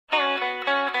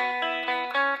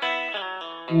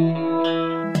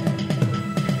You're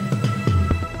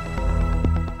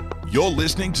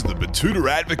listening to the Batuta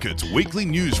Advocate's weekly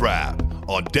news wrap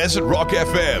on Desert Rock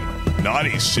FM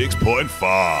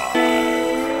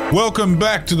 96.5. Welcome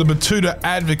back to the Batuta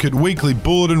Advocate Weekly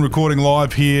Bulletin, recording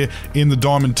live here in the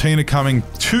Diamantina, coming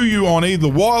to you on either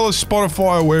wireless,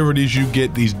 Spotify, or wherever it is you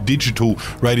get these digital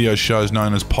radio shows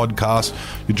known as podcasts.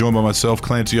 You're joined by myself,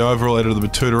 Clancy Overall, editor of the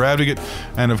Batuta Advocate,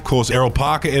 and of course Errol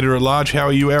Parker, editor-at-large. How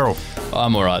are you, Errol?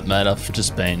 I'm all right, mate.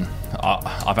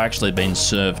 I've actually been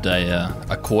served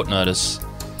a court notice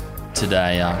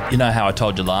today. You know how I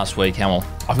told you last week how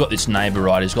I've got this neighbour,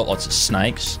 right? He's got lots of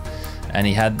snakes, and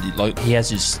he has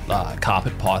this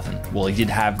carpet python. Well, he did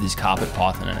have this carpet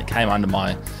python, and it came under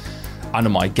my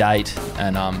gate,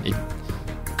 and it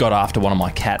got after one of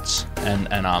my cats, and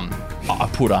I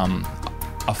put a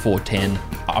 410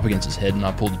 up against his head, and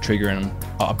I pulled the trigger, and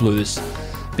I blew this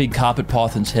big carpet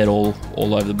python's head all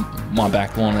over my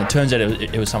back lawn, and it turns out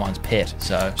it was someone's pet.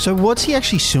 So what's he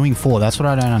actually suing for? That's what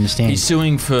I don't understand. He's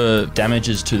suing for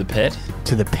damages to the pet.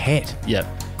 To the pet? Yep.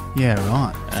 Yeah,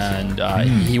 right. And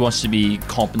he wants to be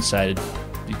compensated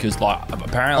because,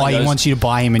 apparently... he wants you to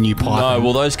buy him a new python. No,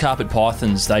 well, those carpet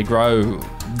pythons, they grow,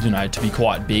 to be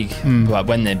quite big. But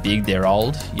when they're big, they're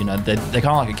old. They're kind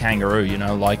of like a kangaroo,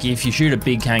 Like, if you shoot a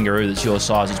big kangaroo that's your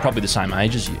size, it's probably the same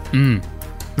age as you.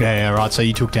 Yeah, right. So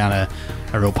you took down a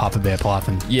real puffer bear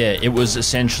python. Yeah, it was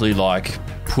essentially like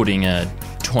putting a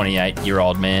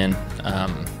 28-year-old man.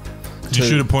 Did you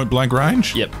shoot at point blank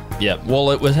range? Yep.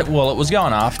 Well, it was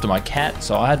going after my cat,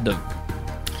 so I had to.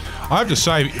 I have to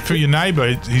say, for your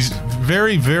neighbour, he's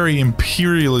very, very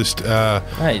imperialist.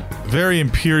 Very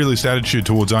imperialist attitude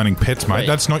towards owning pets, mate.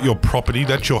 That's not your property.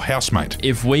 That's your housemate.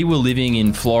 If we were living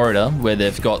in Florida, where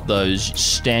they've got those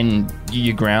stand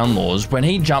your ground laws, when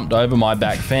he jumped over my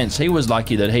back fence, he was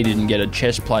lucky that he didn't get a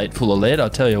chest plate full of lead. I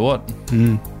tell you what.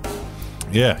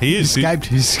 Yeah, he is. He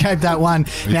escaped that one.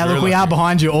 Now, look, we are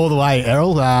behind you all the way,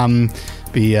 Errol.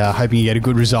 Be hoping you get a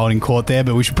good result in court there,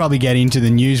 but we should probably get into the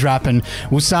news wrap, and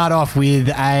we'll start off with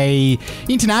a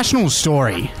international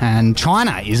story. And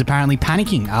China is apparently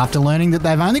panicking after learning that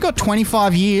they've only got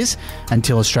 25 years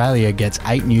until Australia gets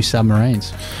 8 new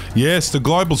submarines. Yes, the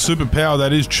global superpower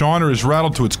that is China is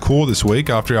rattled to its core this week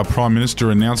after our Prime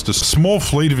Minister announced a small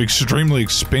fleet of extremely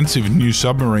expensive new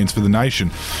submarines for the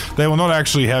nation. They will not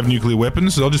actually have nuclear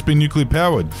weapons, they'll just be nuclear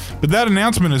powered. But that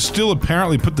announcement has still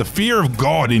apparently put the fear of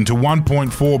God into 1.4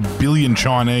 billion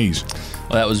Chinese.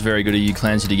 Well, that was very good of you,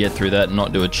 Clancy, to get through that and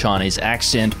not do a Chinese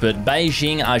accent. But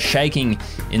Beijing are shaking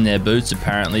in their boots,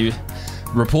 apparently.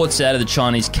 Reports out of the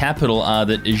Chinese capital are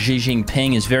that Xi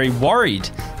Jinping is very worried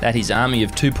that his army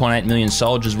of 2.8 million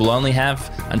soldiers will only have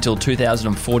until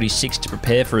 2046 to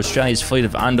prepare for Australia's fleet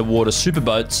of underwater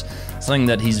superboats, something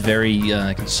that he's very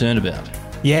concerned about.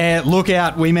 Yeah, look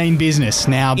out, we mean business.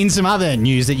 Now, in some other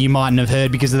news that you mightn't have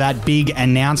heard because of that big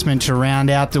announcement to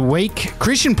round out the week,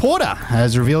 Christian Porter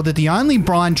has revealed that the only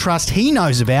blind trust he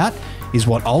knows about is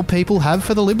what old people have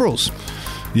for the Liberals.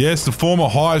 Yes, the former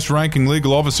highest-ranking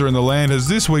legal officer in the land has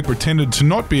this week pretended to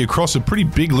not be across a pretty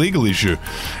big legal issue.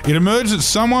 It emerged that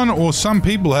someone or some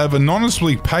people have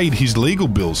anonymously paid his legal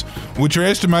bills, which are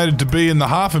estimated to be in the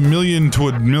 $500,000 to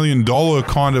 $1 million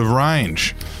kind of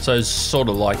range. So it's sort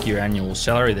of like your annual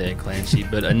salary there, Clancy,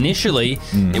 but initially...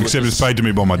 Except it's paid to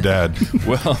me by my dad.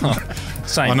 Well,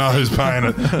 same. I know who's paying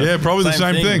it. Yeah, probably the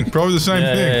same thing. Probably the same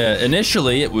thing. Yeah.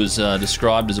 Initially, it was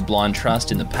described as a blind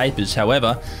trust in the papers.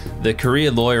 However, the career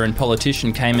lawyer and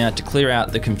politician came out to clear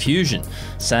out the confusion,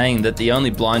 saying that the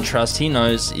only blind trust he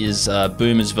knows is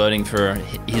boomers voting for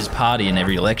his party in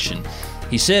every election.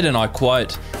 He said, and I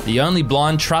quote, "The only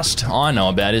blind trust I know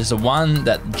about is the one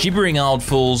that gibbering old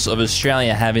fools of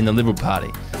Australia have in the Liberal Party.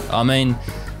 I mean,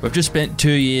 we've just spent 2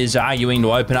 years arguing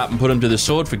to open up and put them to the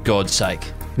sword, for God's sake."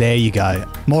 There you go.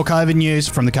 More COVID news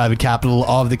from the COVID capital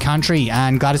of the country,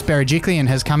 and Gladys Berejiklian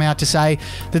has come out to say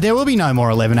that there will be no more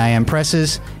 11 a.m.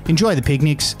 presses. Enjoy the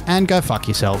picnics and go fuck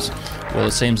yourselves. Well,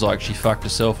 it seems like she fucked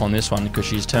herself on this one because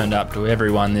she's turned up to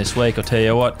everyone this week, I'll tell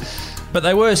you what. But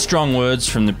they were strong words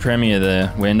from the Premier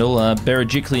there, Wendell.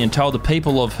 Berejiklian told the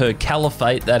people of her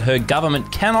caliphate that her government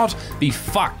cannot be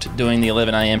fucked doing the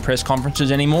 11 a.m. press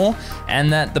conferences anymore,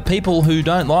 and that the people who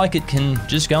don't like it can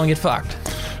just go and get fucked.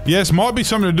 Yes, might be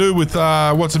something to do with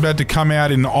what's about to come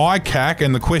out in ICAC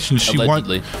and the questions she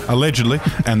allegedly,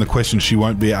 and the questions she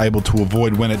won't be able to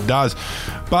avoid when it does.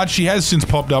 But she has since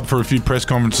popped up for a few press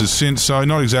conferences since, so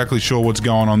not exactly sure what's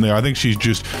going on there. I think she's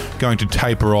just going to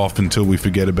taper off until we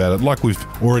forget about it, like we've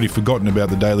already forgotten about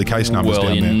the daily case numbers down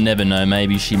there. Well, you never know.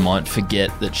 Maybe she might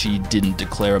forget that she didn't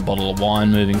declare a bottle of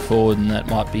wine moving forward, and that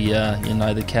might be,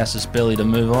 the casus belli to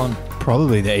move on.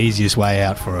 probably the easiest way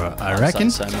out for her, I reckon.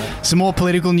 Say so, mate. Some more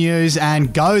political news,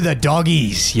 and go the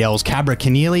doggies, yells Cabra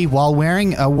Keneally while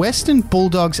wearing a Western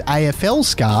Bulldogs AFL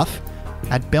scarf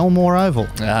at Belmore Oval.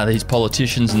 These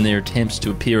politicians and their attempts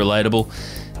to appear relatable.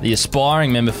 The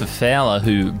aspiring member for Fowler,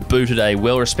 who booted a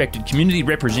well-respected community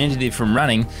representative from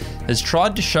running, has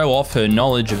tried to show off her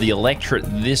knowledge of the electorate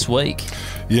this week.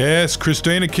 Yes,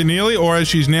 Christina Keneally, or as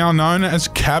she's now known as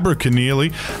Cabra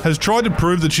Keneally, has tried to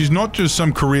prove that she's not just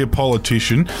some career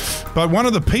politician, but one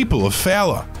of the people of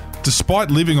Fowler. Despite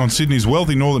living on Sydney's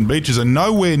wealthy northern beaches and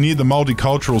nowhere near the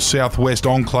multicultural southwest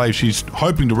enclave she's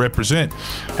hoping to represent.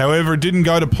 However, it didn't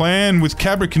go to plan, with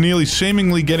Cabra Keneally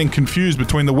seemingly getting confused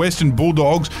between the Western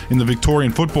Bulldogs in the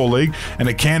Victorian Football League and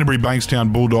the Canterbury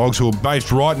Bankstown Bulldogs, who are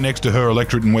based right next to her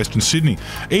electorate in Western Sydney.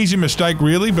 Easy mistake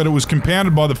really, but it was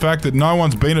compounded by the fact that no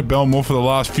one's been at Belmore for the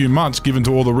last few months, given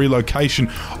to all the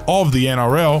relocation of the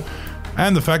NRL.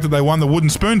 And the fact that they won the Wooden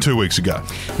Spoon 2 weeks ago.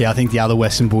 Yeah, I think the other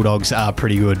Western Bulldogs are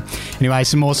pretty good. Anyway,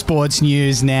 some more sports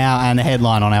news now, and the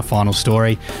headline on our final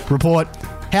story. Report,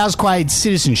 how's Quade's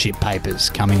citizenship papers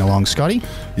coming along, Scotty?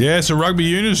 Yes, a rugby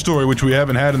union story, which we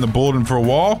haven't had in the bulletin for a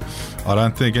while. I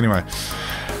don't think, anyway.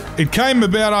 It came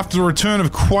about after the return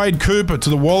of Quade Cooper to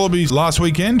the Wallabies last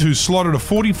weekend, who slotted a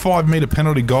 45-metre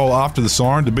penalty goal after the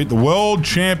siren to beat the world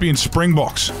champion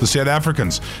Springboks, the South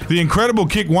Africans. The incredible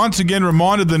kick once again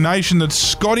reminded the nation that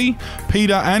Scotty,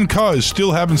 Peter and Co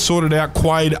still haven't sorted out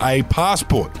Quade a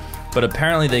passport. But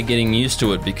apparently they're getting used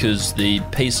to it, because the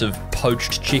piece of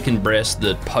poached chicken breast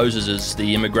that poses as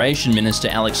the Immigration Minister,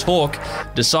 Alex Hawke,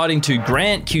 deciding to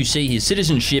grant QC his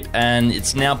citizenship, and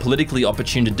it's now politically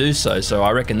opportune to do so. So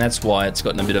I reckon that's why it's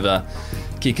gotten a bit of a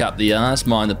kick up the arse,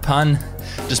 mind the pun.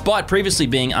 Despite previously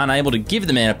being unable to give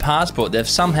the man a passport, they've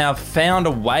somehow found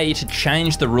a way to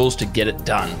change the rules to get it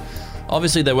done.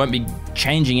 Obviously, they won't be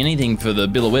changing anything for the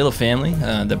Billawheeler family.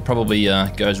 That probably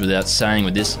goes without saying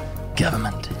with this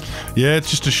government. Yeah, it's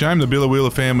just a shame the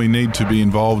Billawheeler family need to be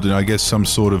involved in, I guess, some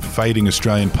sort of fading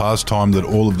Australian pastime that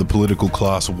all of the political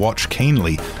class watch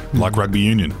keenly, like rugby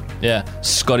union. Yeah,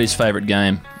 Scotty's favourite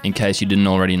game, in case you didn't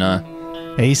already know.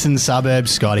 Eastern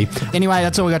suburbs, Scotty. Anyway,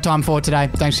 that's all we got time for today.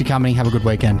 Thanks for coming. Have a good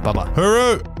weekend. Bye-bye.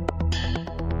 Hooroo!